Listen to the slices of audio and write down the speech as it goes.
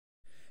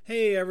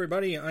Hey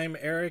everybody, I'm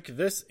Eric.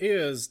 This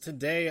is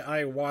Today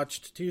I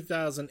Watched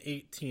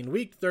 2018,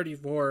 Week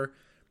 34,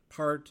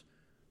 Part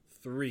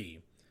 3.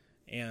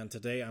 And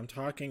today I'm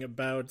talking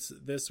about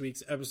this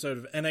week's episode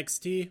of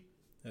NXT.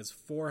 It's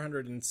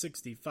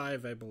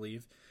 465, I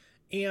believe.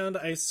 And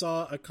I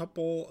saw a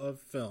couple of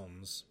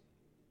films.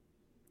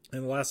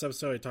 In the last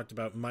episode, I talked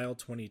about Mile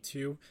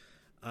 22.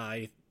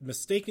 I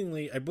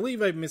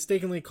believe I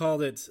mistakenly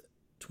called it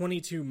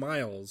 22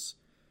 Miles,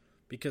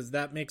 because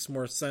that makes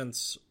more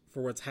sense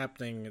for what's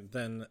happening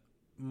than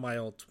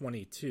Mile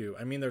 22.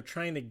 I mean, they're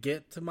trying to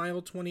get to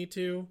Mile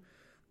 22,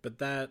 but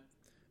that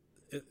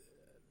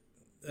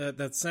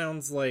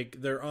sounds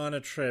like they're on a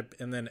trip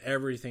and then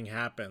everything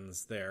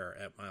happens there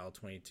at Mile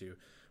 22,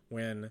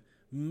 when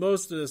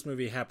most of this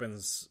movie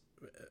happens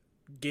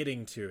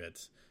getting to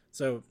it.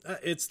 So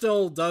it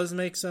still does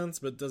make sense,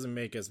 but doesn't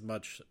make as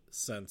much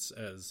sense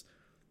as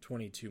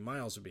 22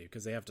 miles would be,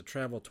 because they have to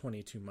travel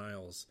 22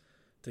 miles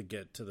to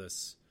get to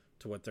this,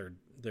 to what they're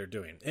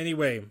doing.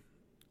 Anyway,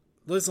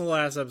 listen to the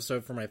last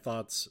episode for my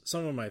thoughts,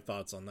 some of my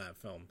thoughts on that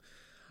film.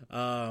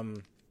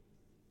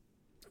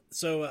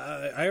 So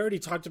I already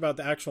talked about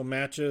the actual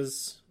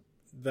matches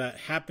that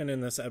happened in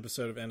this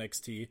episode of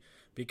NXT,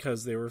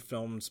 because they were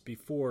filmed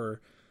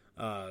before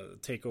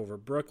TakeOver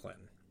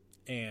Brooklyn.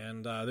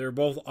 And they were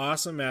both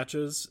awesome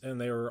matches, and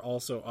they were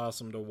also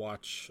awesome to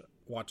watch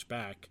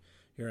back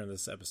here in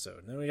this episode.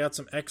 And then we got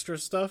some extra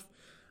stuff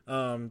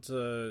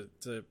to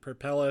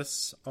propel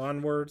us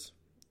onwards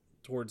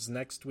towards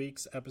next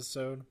week's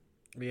episode.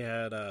 We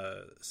had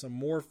some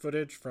more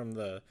footage from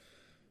the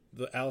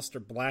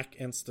Aleister Black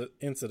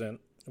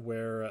incident,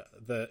 where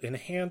the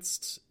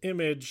enhanced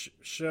image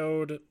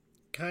showed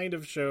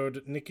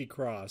Nikki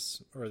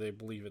Cross, or they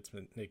believe it's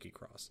Nikki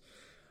Cross.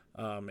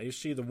 Is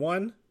she the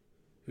one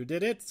who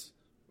did it?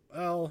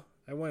 Well,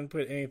 I wouldn't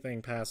put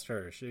anything past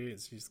her.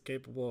 She's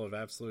capable of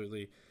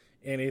absolutely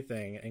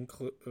anything,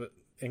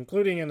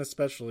 including and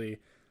especially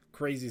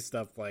crazy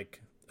stuff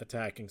like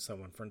attacking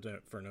someone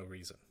for no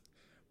reason.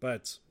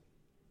 But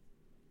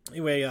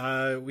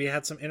anyway, we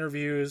had some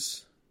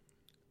interviews.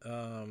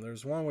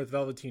 There's one with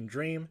Velveteen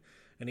Dream,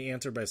 and he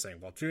answered by saying,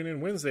 well, tune in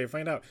Wednesday to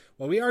find out.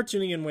 Well, we are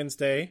tuning in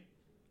Wednesday,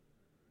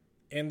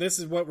 and this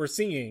is what we're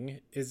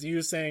seeing, is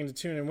you saying to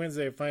tune in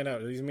Wednesday to find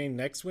out. Does he mean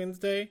next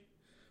Wednesday?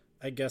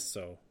 I guess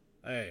so.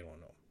 I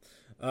don't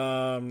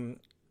know.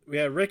 We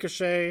had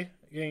Ricochet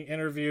getting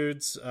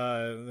interviewed,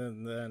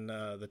 then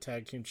the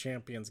tag team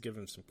champions give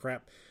him some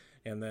crap,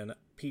 and then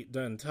Pete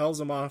Dunne tells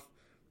him off,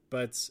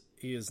 but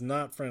he is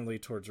not friendly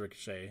towards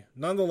Ricochet.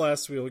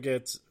 Nonetheless, we will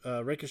get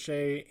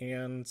Ricochet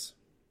and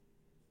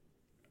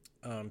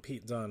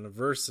Pete Dunne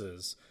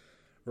versus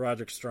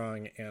Roderick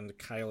Strong and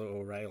Kyle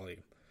O'Reilly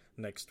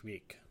next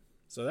week.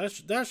 So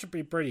that should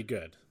be pretty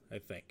good, I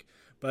think.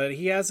 But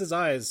he has his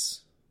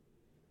eyes...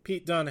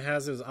 Pete Dunne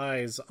has his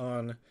eyes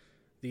on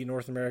the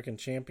North American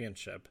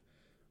Championship,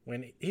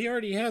 when he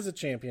already has a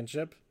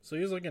championship, so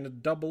he's looking to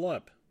double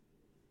up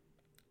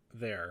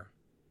there,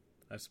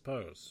 I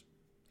suppose.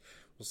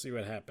 We'll see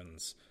what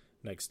happens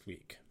next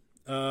week.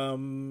 So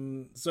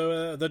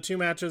the two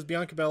matches,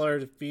 Bianca Belair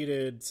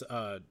defeated, is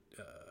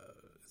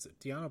it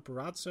Deonna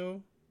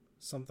Purrazzo?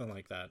 Something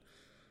like that.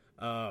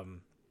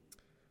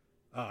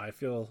 I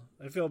feel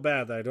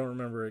bad that I don't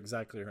remember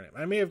exactly her name.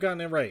 I may have gotten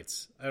it right.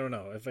 I don't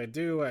know. If I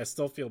do, I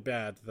still feel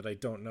bad that I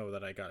don't know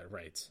that I got it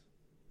right.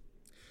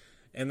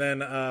 And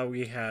then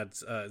we had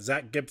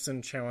Zach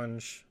Gibson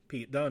challenge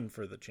Pete Dunne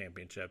for the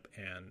championship,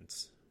 and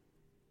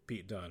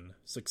Pete Dunne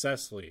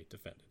successfully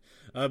defended.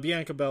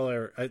 Bianca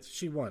Belair,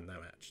 she won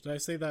that match. Did I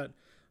say that?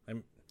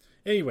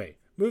 Anyway,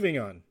 moving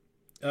on.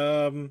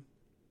 I'm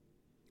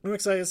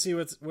excited to see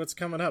what's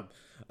coming up.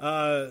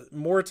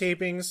 More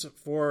tapings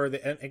for the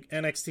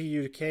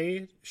NXT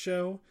UK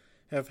show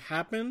have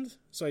happened,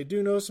 so I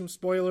do know some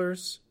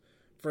spoilers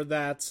for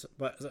that,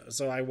 but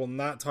so I will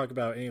not talk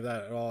about any of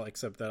that at all,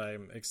 except that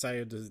I'm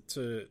excited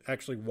to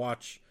actually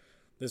watch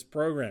this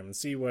program and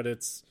see what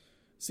it's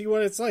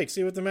like,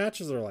 see what the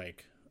matches are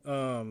like.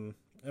 I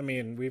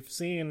mean, we've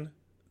seen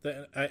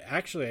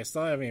I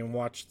still haven't even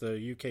watched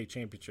the UK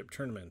Championship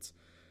tournament.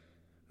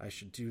 I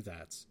should do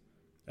that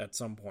at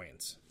some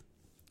point.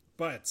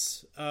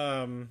 But,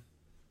 yeah,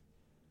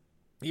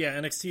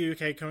 NXT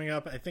UK coming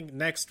up, I think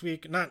next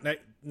week, not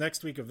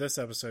next week of this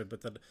episode,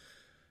 but the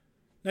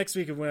next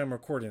week of when I'm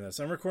recording this.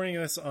 I'm recording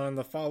this on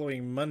the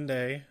following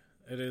Monday.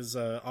 It is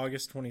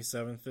August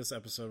 27th. This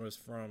episode was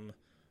from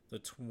the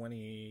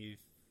 22nd,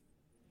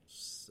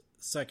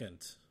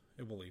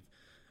 I believe.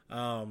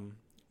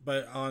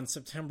 But on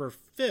September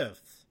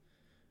 5th,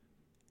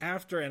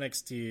 after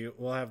NXT,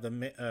 we'll have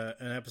an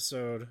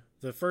episode,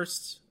 the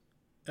first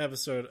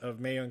episode of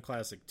Mae Young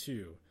Classic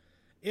 2,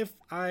 if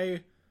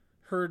I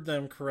heard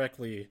them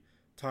correctly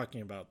talking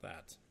about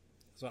that.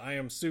 So I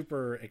am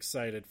super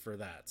excited for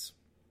that.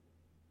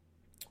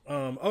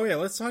 Oh yeah,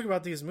 let's talk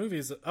about these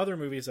movies, other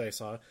movies I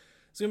saw.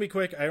 It's gonna be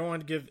quick. I don't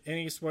want to give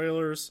any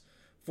spoilers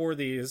for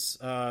these.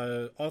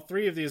 All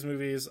three of these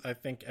movies I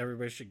think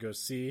everybody should go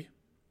see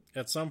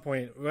at some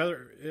point,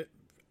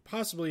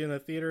 possibly in the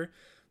theater.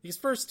 These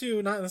first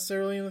two, not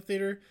necessarily in the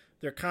theater.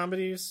 They're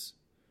comedies.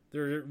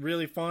 They're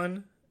really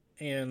fun,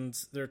 and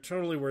they're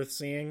totally worth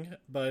seeing.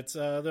 But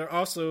they're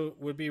also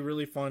would be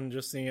really fun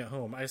just seeing at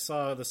home. I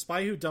saw The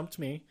Spy Who Dumped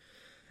Me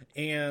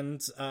and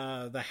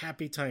The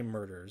Happy Time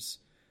Murders,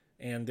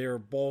 and they're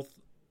both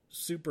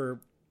super.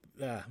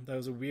 That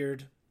was a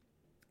weird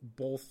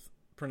both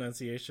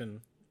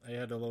pronunciation. I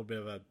had a little bit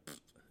of a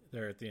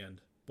there at the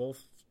end.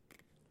 Both.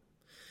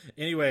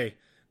 Anyway,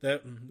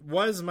 that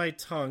was my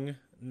tongue,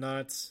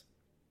 not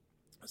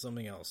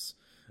something else.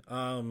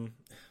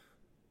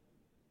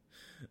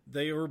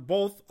 They were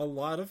both a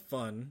lot of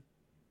fun.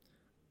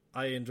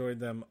 I enjoyed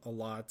them a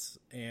lot,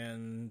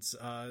 and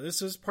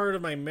this was part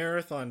of my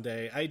marathon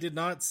day. I did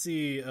not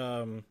see.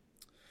 I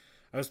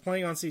was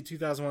planning on seeing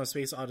 2001: A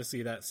Space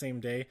Odyssey that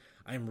same day.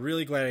 I'm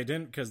really glad I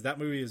didn't, because that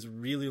movie is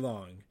really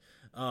long.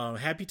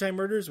 Happy Time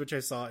Murders, which I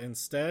saw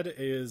instead,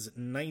 is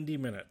 90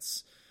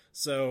 minutes.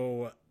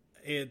 So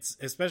it's,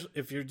 especially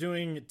if you're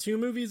doing 2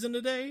 movies in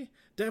a day,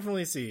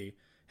 definitely see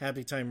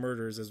Happy Time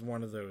Murders as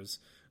one of those.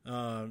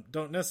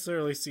 Don't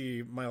necessarily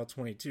see Mile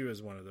 22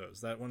 as one of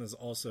those. That one is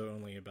also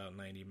only about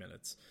 90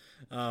 minutes.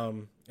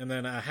 And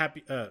then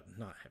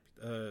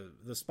The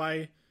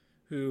Spy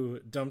Who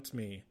Dumped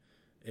Me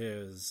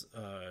is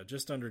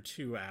just under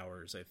 2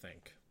 hours, I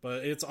think.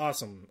 But it's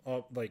awesome,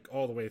 all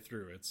the way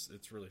through.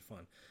 It's really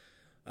fun.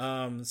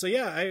 So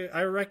yeah,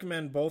 I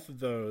recommend both of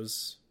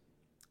those.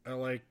 I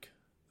like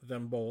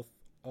them both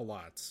a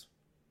lot.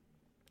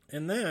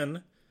 And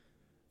then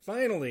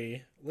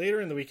finally, later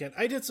in the weekend,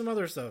 I did some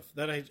other stuff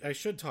that I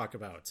should talk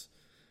about.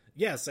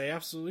 Yes, I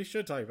absolutely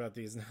should talk about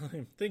these now that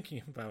I'm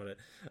thinking about it.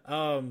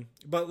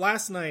 But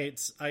last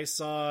night, I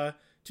saw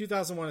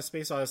 2001: A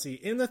Space Odyssey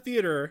in the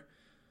theater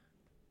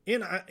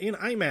in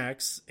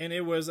IMAX, and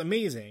it was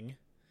amazing.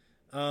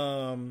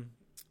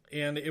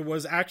 And it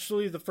was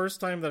actually the first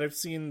time that I've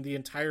seen the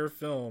entire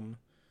film,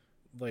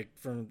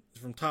 from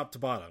top to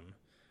bottom.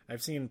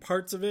 I've seen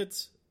parts of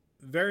it,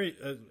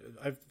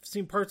 I've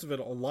seen parts of it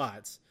a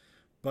lot,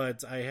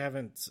 but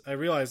I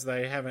realized that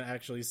I haven't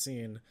actually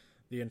seen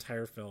the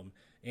entire film.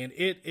 And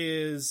it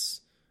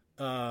is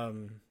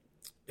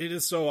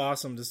so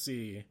awesome to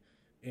see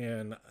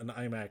in an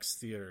IMAX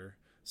theater.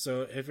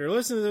 So if you're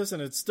listening to this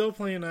and it's still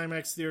playing in an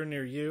IMAX theater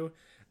near you,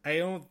 I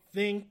don't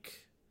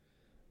think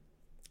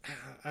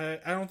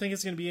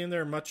it's going to be in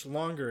there much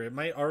longer. It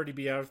might already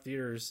be out of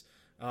theaters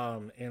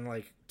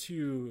in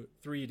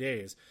 2-3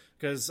 days.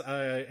 Because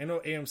I know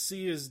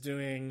AMC is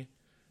doing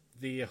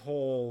the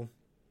whole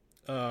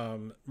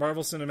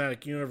Marvel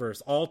Cinematic Universe,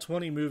 all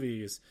 20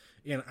 movies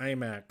in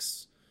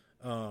IMAX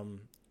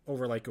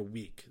over a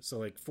week.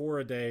 So 4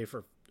 a day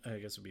for, I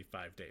guess it would be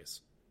 5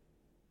 days.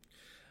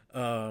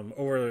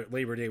 Over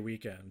Labor Day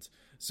weekend.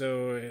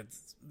 So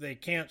they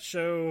can't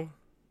show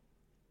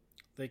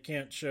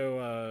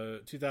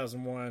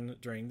 2001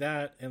 during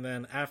that. And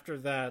then after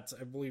that,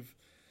 I believe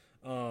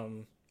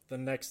the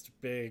next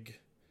big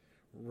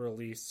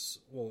release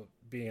will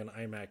be in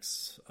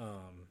IMAX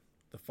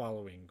the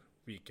following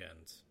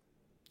weekend.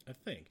 I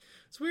think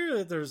it's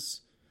weird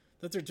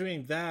that they're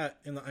doing that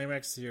in the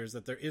IMAX theaters,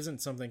 that there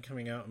isn't something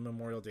coming out on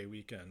Memorial Day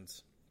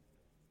weekend.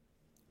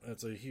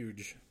 That's a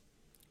huge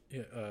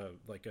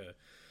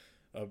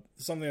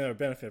something that would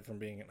benefit from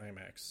being in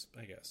IMAX,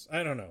 I guess.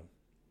 I don't know.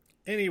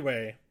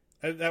 Anyway,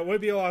 that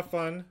would be a lot of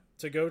fun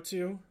to go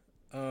to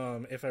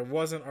if I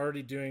wasn't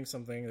already doing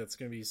something that's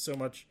going to be so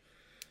much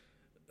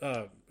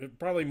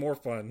probably more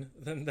fun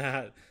than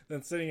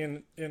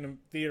sitting in a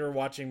theater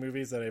watching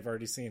movies that I've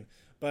already seen.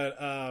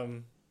 But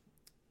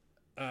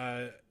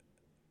I'll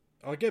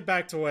get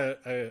back to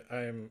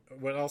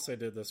what else I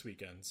did this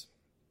weekend,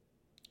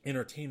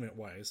 entertainment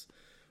wise,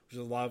 which is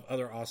a lot of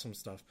other awesome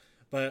stuff.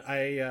 But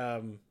I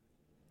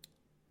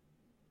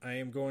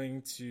am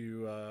going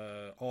to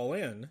All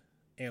In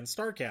and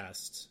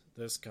Starcast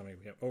this coming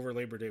weekend, over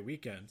Labor Day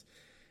weekend,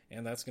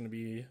 and that's going to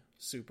be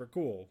super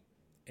cool,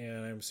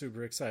 and I'm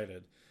super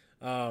excited.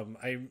 I'm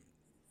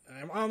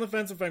on the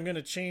fence if I'm going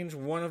to change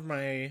one of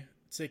my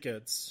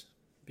tickets,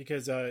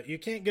 because you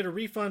can't get a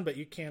refund, but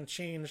you can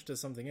change to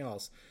something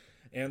else.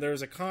 And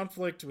there's a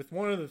conflict with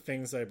one of the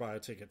things I bought a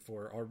ticket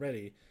for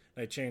already.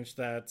 I changed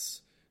that.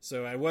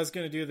 So I was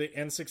going to do the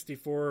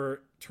N64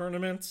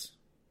 tournament,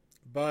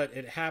 but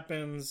it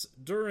happens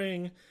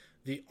during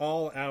the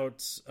all-out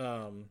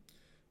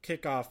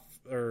kickoff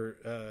or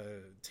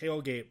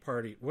tailgate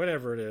party,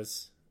 whatever it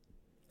is,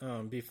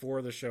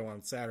 before the show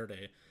on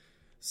Saturday.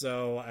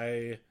 So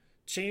I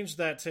changed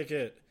that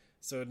ticket.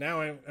 So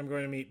now I'm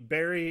going to meet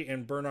Barry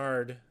and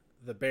Bernard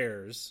the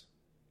Bears.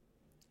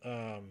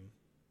 Because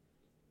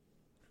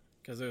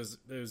it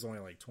was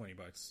only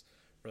 $20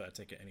 for that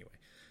ticket anyway.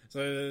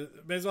 So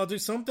may as well do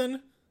something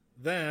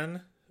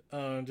then.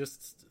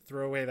 Just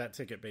throw away that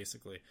ticket,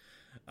 basically.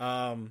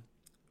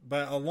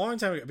 But a long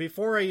time ago,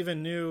 before I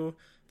even knew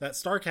that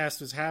Starcast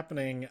was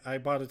happening, I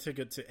bought a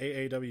ticket to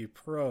AAW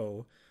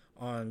Pro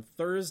on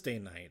Thursday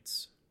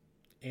nights.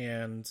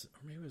 Or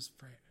maybe it was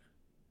Friday.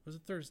 Was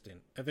it Thursday?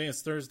 I think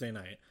it's Thursday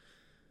night.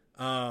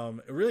 A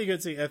really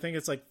good seat. I think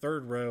it's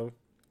third row,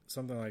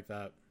 something like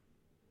that.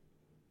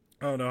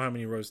 I don't know how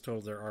many rose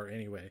petals there are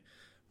anyway.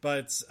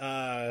 But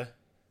I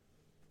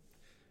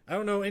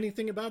don't know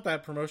anything about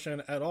that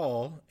promotion at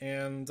all,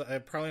 and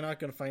I'm probably not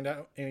going to find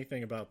out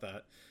anything about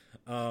that.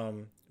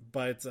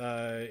 But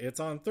it's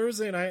on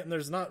Thursday night, and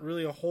there's not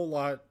really a whole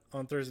lot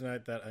on Thursday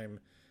night that I'm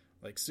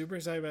like super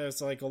excited about.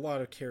 It's like a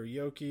lot of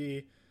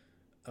karaoke,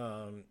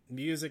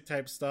 music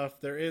type stuff.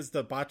 There is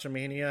the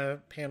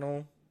Botchamania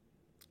panel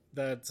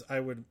that I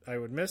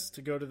would miss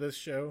to go to this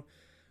show,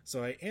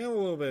 so I am a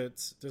little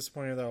bit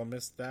disappointed that I'll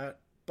miss that.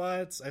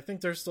 But I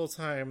think there's still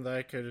time that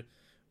I could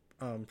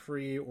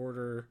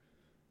pre-order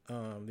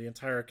the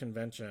entire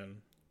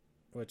convention,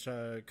 which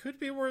could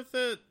be worth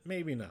it.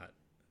 Maybe not.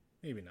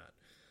 Maybe not.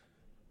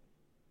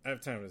 I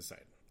have time to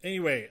decide.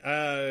 Anyway,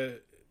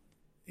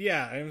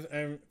 yeah,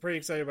 I'm pretty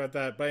excited about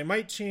that. But I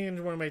might change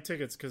one of my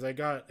tickets because I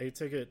got a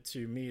ticket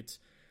to meet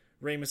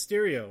Rey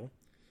Mysterio.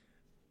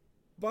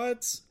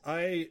 But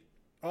I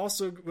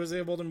also was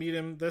able to meet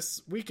him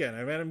this weekend.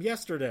 I met him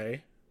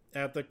yesterday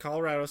at the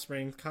Colorado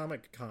Springs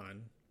Comic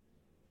Con.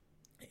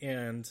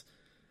 And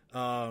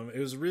it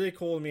was really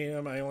cool to meet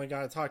him. I only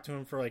got to talk to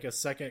him for like a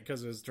second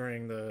because it was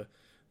during the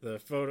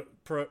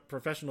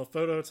professional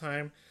photo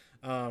time.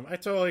 I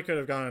totally could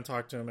have gone and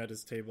talked to him at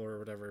his table or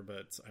whatever,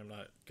 but I'm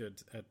not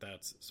good at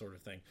that sort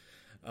of thing.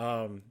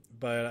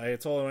 But I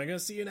told him, I'm going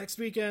to see you next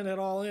weekend at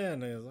All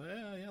In. And he was like,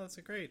 yeah, that's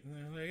great. And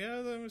I'm like, yeah,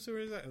 I'm super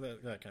excited.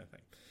 That kind of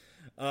thing.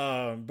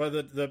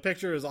 But the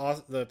picture is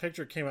awesome. The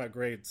picture came out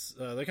great.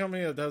 The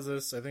company that does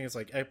this, I think it's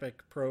like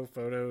Epic Pro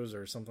Photos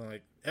or something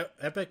like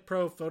Epic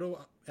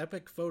Photo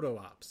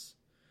Ops,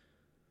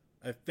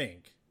 I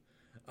think.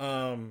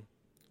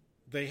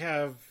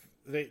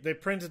 They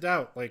printed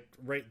out like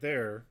right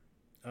there.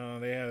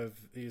 They have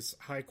these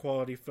high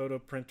quality photo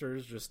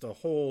printers, just a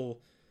whole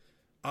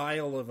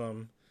aisle of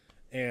them,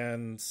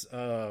 and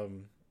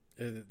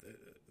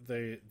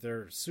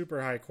they're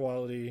super high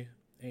quality,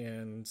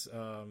 and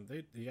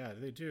they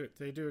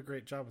do a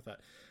great job with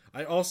that.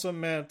 I also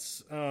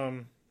met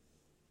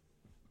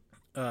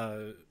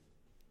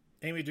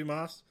Amy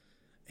Dumas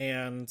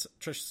and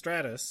Trish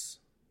Stratus,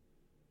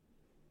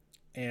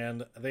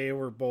 and they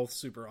were both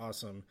super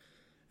awesome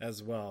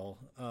as well.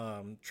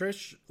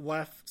 Trish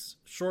left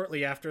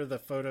shortly after the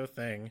photo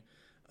thing,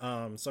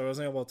 so I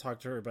wasn't able to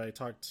talk to her, but I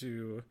talked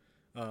to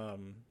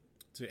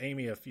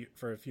Amy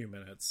for a few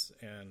minutes,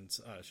 and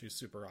she was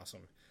super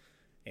awesome,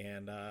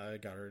 and I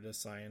got her to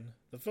sign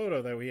the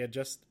photo that we had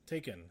just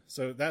taken.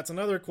 So that's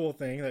another cool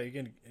thing that you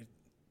can,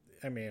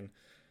 I mean,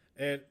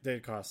 it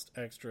did cost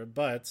extra,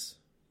 but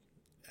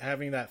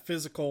having that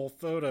physical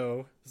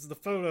photo, this is the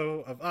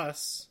photo of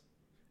us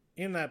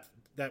in that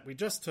we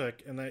just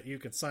took, and that you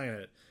could sign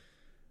it.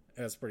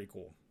 That's pretty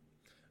cool.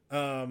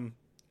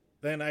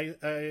 Then I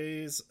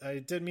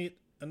did meet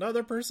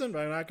another person, but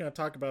I'm not going to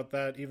talk about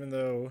that, even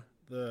though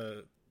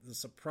the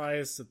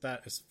surprise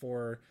that is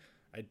for,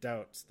 I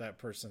doubt that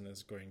person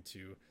is going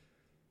to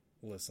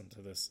listen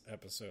to this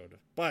episode.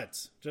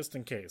 But just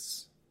in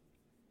case,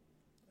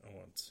 I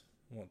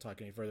won't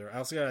talk any further. I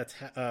also got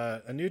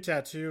a new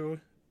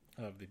tattoo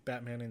of the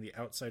Batman and the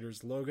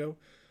Outsiders logo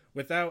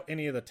without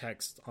any of the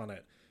text on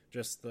it.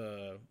 Just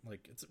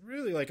it's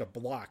really like a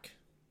block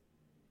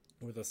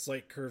with a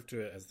slight curve to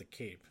it as the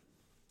cape.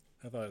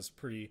 I thought it was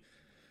pretty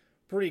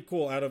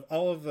cool. Out of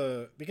all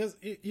of because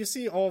you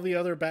see all the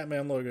other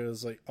Batman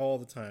logos like all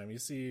the time. You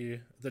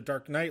see the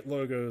Dark Knight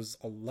logos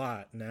a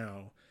lot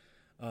now,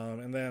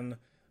 and then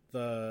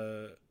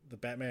the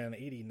Batman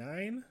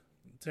 '89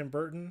 Tim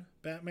Burton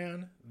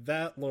Batman,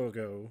 that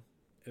logo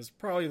is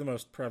probably the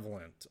most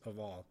prevalent of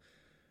all.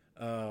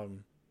 I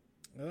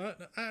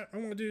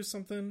want to do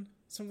something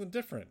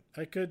different.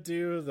 I could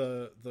do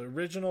the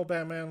original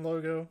Batman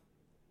logo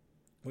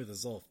with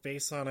his little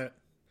face on it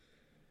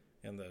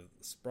and the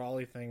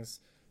sprawly things.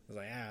 I was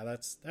like,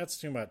 that's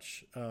too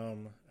much.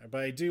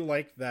 But I do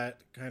like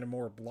that kind of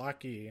more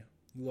blocky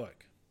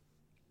look.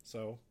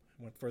 So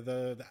I went for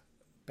the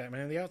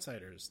Batman and the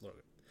Outsiders logo.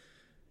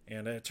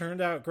 And it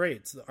turned out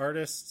great. The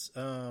artist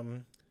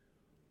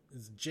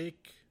is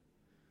Jake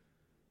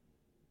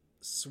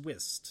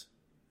Swist,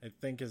 I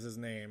think is his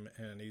name,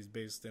 and he's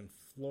based in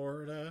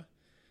Florida.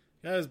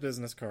 Got his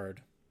business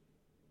card,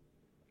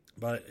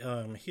 but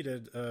he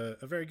did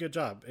a very good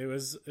job. It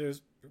was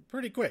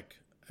pretty quick.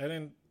 I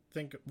didn't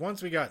think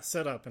once we got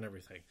set up and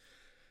everything,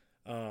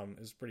 it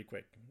was pretty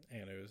quick,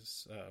 and it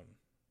was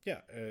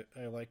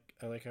I like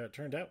how it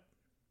turned out.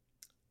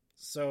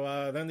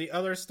 So then the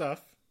other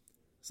stuff.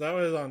 So that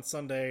was on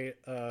Sunday,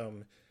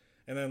 and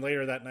then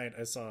later that night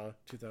I saw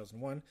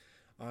 2001.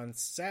 On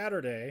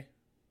Saturday,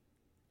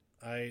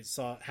 I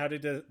saw How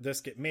Did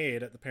This Get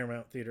Made at the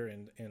Paramount Theater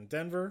in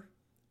Denver.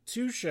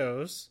 2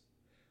 shows.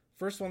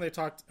 First one they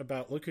talked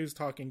about Look Who's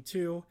Talking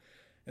 2,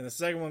 and the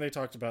second one they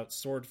talked about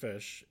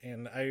Swordfish.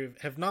 And I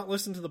have not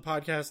listened to the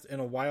podcast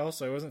in a while,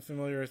 so I wasn't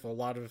familiar with a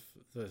lot of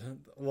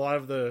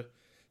the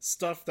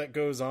stuff that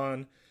goes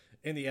on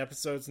in the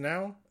episodes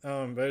now.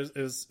 But it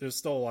was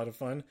still a lot of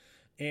fun.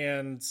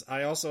 And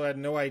I also had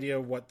no idea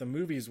what the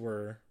movies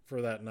were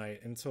for that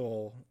night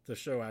until the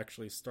show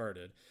actually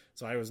started.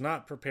 So I was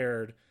not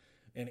prepared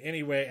in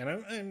any way.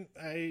 And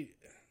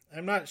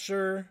I'm not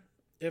sure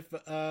if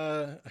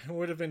I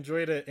would have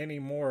enjoyed it any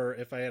more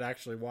if I had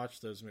actually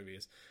watched those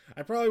movies.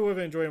 I probably would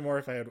have enjoyed it more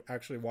if I had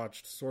actually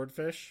watched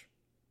Swordfish.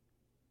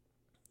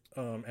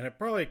 And I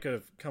probably could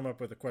have come up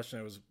with a question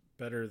that was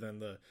better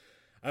than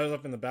I was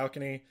up in the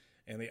balcony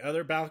and the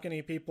other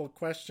balcony people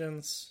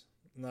questions.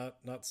 Not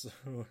so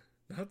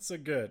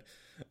good.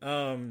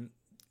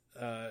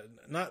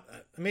 Not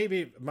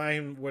maybe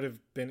mine would have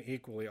been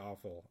equally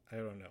awful. I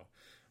don't know.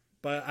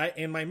 But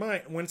in my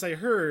mind, once I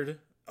heard,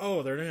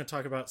 oh, they're going to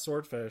talk about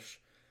Swordfish,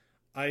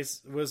 I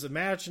was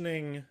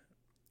imagining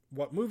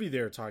what movie they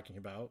were talking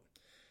about,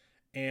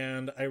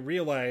 and I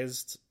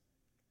realized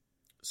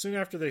soon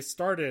after they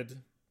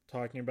started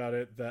talking about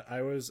it that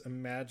I was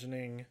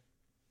imagining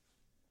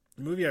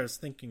the movie I was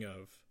thinking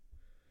of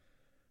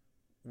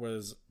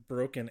was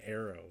Broken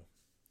Arrow.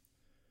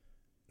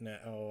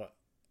 Now,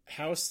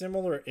 how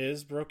similar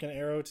is Broken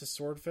Arrow to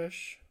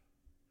Swordfish?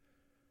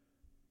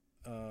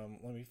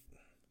 Let me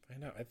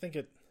find out. I think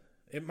it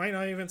might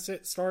not even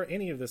star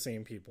any of the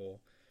same people.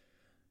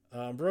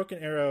 Broken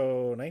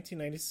Arrow,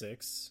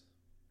 1996.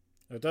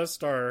 It does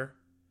star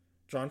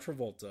John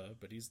Travolta,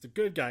 but he's the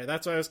good guy.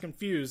 That's why I was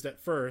confused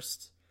at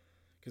first,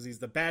 because he's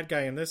the bad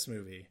guy in this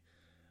movie.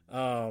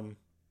 Or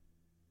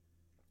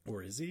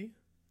is he?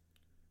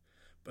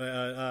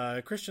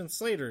 But Christian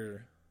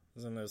Slater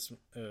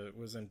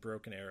was in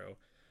Broken Arrow.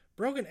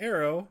 Broken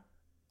Arrow,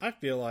 I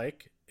feel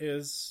like,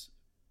 is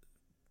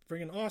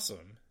freaking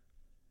awesome.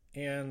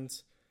 And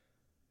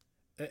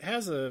it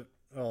has it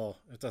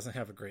doesn't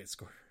have a great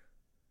score.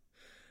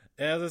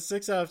 It has a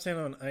 6 out of 10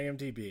 on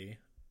IMDb.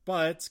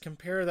 But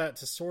compare that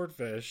to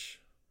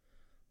Swordfish.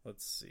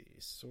 Let's see.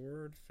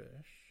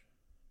 Swordfish.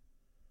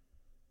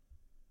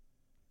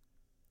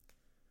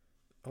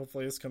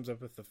 Hopefully this comes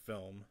up with the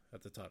film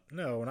at the top.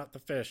 No, not the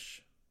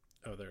fish.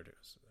 Oh, there it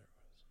is. There it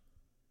was.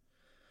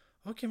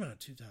 Oh, it came out in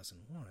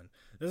 2001.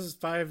 This is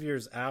 5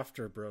 years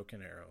after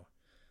Broken Arrow.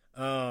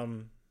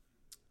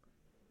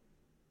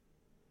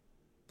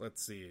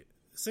 Let's see.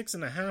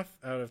 6.5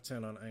 out of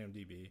 10 on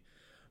IMDb.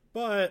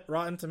 But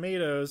Rotten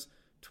Tomatoes,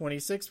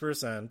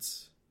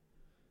 26%.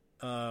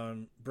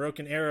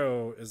 Broken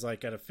Arrow is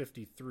like at a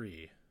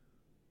 53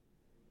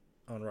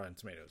 on Rotten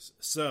Tomatoes.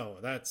 So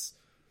that's...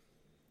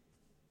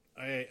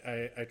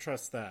 I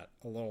trust that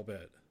a little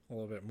bit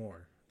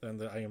more than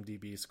the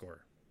IMDb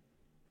score.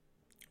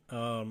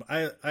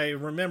 I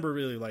remember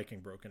really liking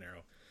Broken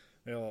Arrow.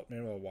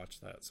 Maybe I'll watch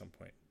that at some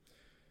point.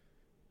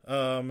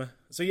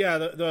 So yeah,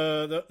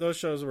 those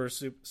shows were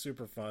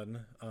super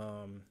fun.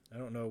 I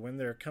don't know when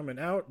they're coming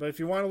out, but if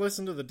you want to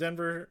listen to the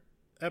Denver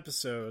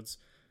episodes,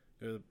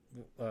 the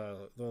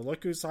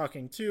Look Who's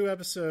Talking 2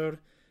 episode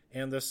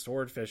and the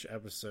Swordfish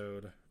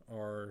episode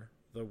are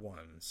the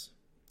ones.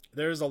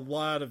 There's a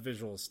lot of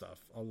visual stuff.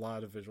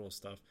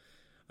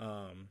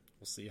 We'll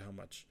see how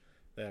much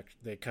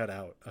they cut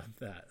out of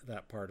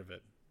that part of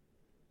it.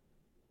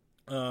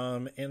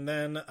 And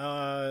then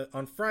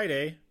on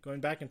Friday, going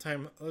back in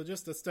time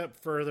just a step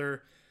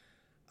further,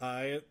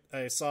 I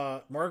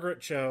saw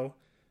Margaret Cho,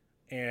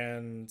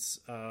 and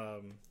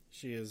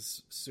she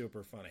is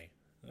super funny.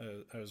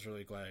 I was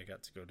really glad I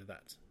got to go to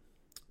that.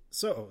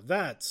 So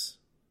that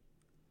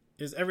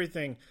is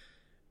everything.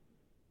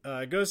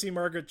 Go see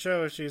Margaret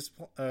Cho if she's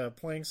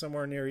playing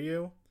somewhere near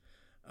you.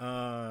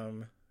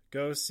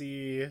 Go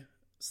see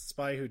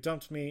Spy Who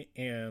Dumped Me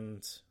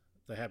and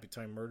The Happy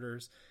Time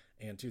Murders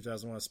and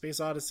 2001: A Space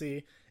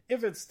Odyssey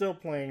if it's still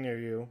playing near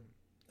you.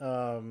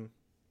 It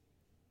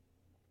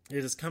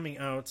is coming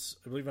out,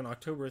 I believe, on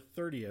October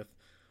 30th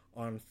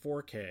on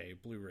 4K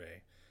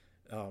Blu-ray.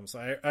 So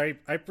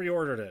I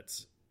pre-ordered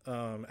it.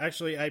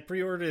 Actually, I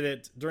pre-ordered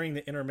it during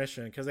the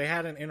intermission because they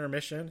had an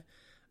intermission.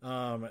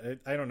 I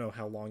don't know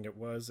how long it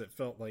was. It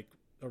felt like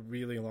a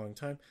really long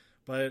time,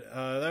 but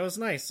that was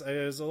nice.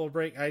 It was a little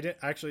break. I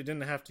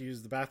didn't have to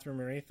use the bathroom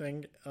or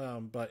anything,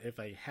 but if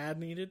I had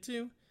needed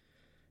to,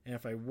 and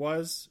if I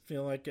was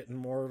feeling like getting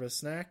more of a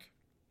snack,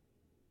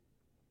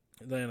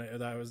 then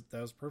that was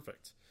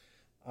perfect.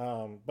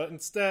 But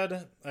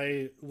instead,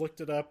 I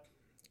looked it up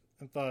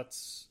and thought,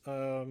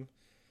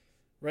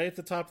 right at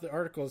the top of the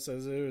article, it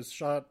says it was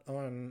shot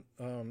on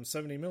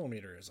 70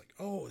 millimeter. It's like,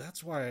 oh,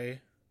 that's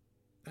why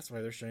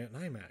they're showing it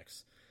in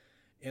IMAX.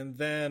 And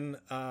then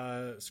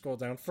scroll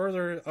down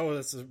further. Oh,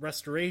 this is a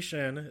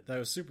restoration that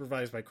was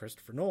supervised by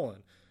Christopher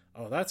Nolan.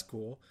 Oh, that's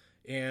cool.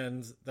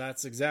 And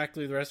that's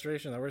exactly the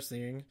restoration that we're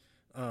seeing,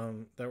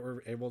 that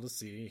we're able to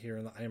see here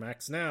in the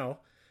IMAX now.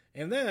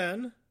 And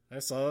then I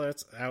saw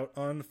it's out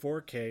on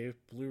 4K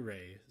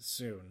Blu-ray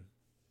soon.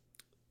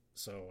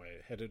 So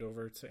I headed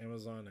over to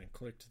Amazon and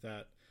clicked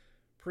that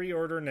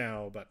pre-order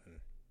now button.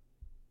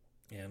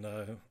 And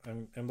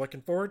I'm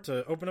looking forward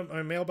to open up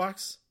my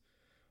mailbox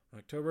on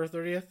October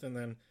 30th,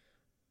 and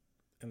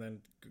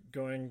then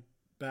going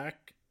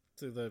back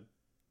to the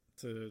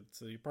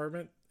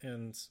apartment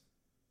and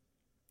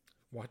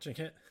watching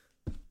it.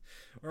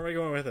 Where am I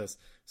going with this?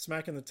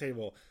 Smacking the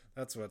table.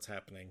 That's what's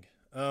happening.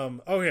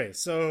 Okay,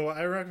 so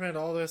I recommend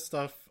all this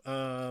stuff.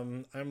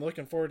 I'm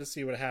looking forward to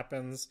see what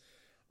happens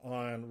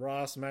on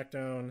Raw,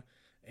 SmackDown,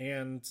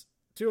 and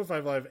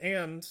 205 Live,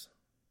 and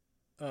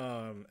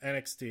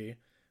NXT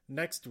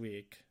next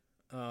week.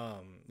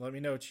 Let me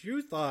know what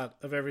you thought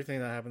of everything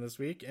that happened this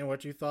week and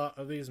what you thought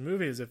of these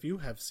movies if you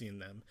have seen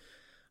them.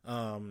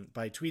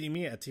 By tweeting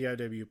me at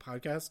TIW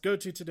Podcast. Go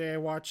to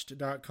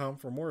todayiwatched.com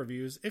for more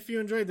reviews. If you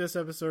enjoyed this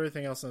episode or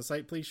anything else on the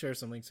site, please share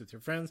some links with your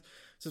friends.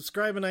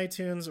 Subscribe on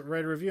iTunes,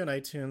 write a review on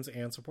iTunes,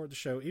 and support the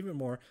show even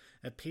more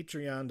at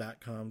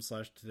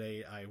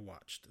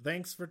patreon.com/todayiwatched.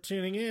 Thanks for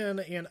tuning in,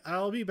 and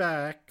I'll be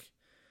back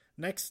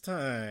next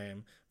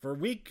time for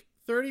week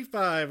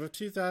 35 of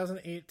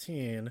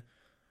 2018,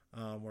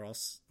 where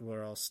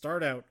I'll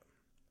start out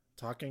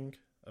talking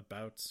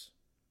about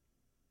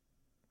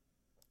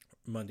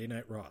Monday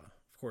Night Raw,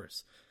 of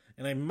course.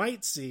 And I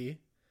might see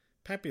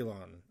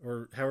Papillon,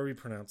 or however you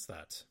pronounce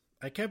that.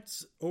 I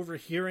kept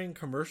overhearing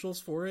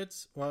commercials for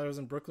it while I was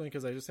in Brooklyn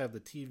because I just had the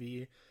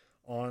TV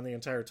on the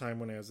entire time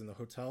when I was in the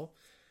hotel.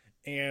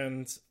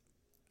 And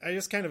I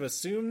just kind of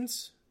assumed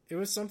it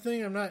was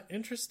something I'm not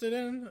interested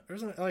in. Or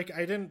something. Like,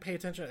 I didn't pay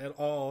attention at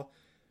all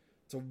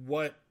to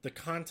what the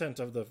content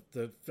of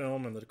the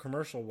film and the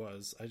commercial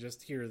was. I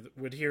just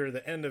would hear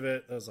the end of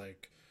it. I was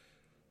like,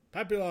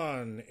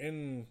 Papillon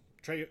in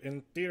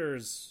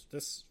theaters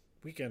this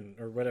weekend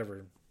or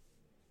whatever.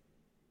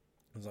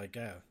 I was like,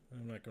 yeah,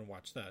 I'm not going to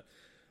watch that.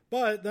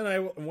 But then I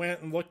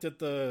went and looked at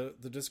the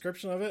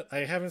description of it. I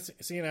haven't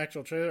seen an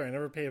actual trailer. I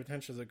never pay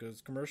attention to those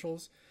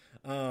commercials.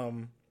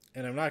 And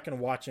I'm not going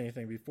to watch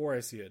anything before I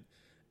see it.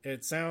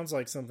 It sounds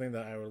like something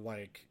that I would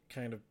like,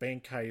 kind of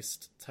bank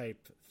heist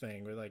type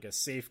thing with like a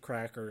safe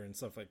cracker and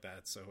stuff like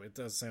that. So it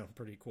does sound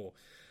pretty cool.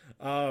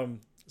 So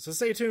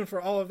stay tuned for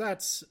all of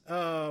that.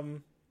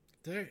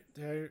 Did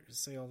I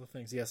say all the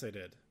things? Yes, I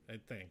did, I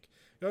think.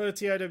 Go to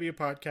TIW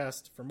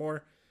Podcast for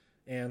more,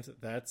 and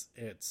that's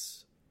it.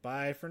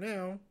 Bye for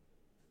now.